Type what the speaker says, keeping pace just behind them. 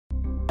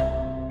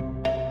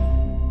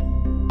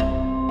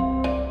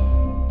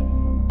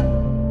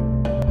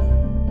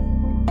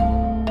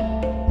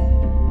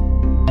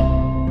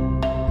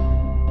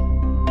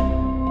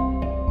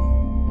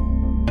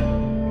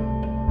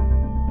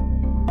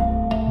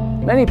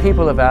Many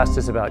people have asked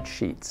us about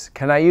sheets.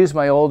 Can I use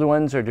my old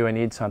ones or do I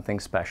need something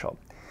special?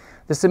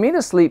 The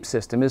SAMINA Sleep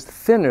system is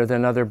thinner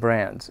than other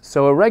brands,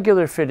 so a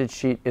regular fitted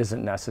sheet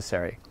isn't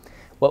necessary.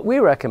 What we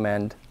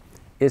recommend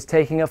is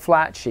taking a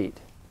flat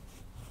sheet,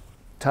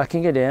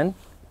 tucking it in,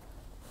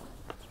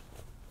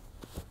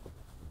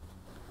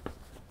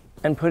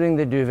 and putting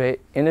the duvet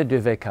in a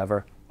duvet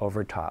cover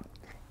over top.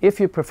 If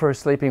you prefer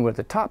sleeping with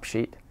a top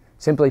sheet,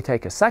 simply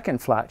take a second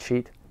flat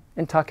sheet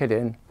and tuck it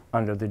in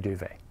under the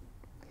duvet.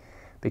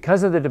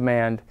 Because of the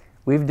demand,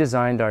 we've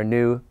designed our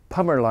new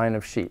Pummer line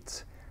of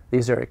sheets.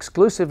 These are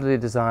exclusively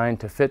designed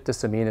to fit the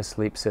SAMINA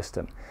Sleep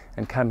system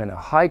and come in a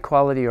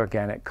high-quality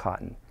organic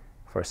cotton.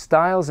 For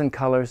styles and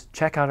colors,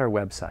 check out our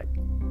website.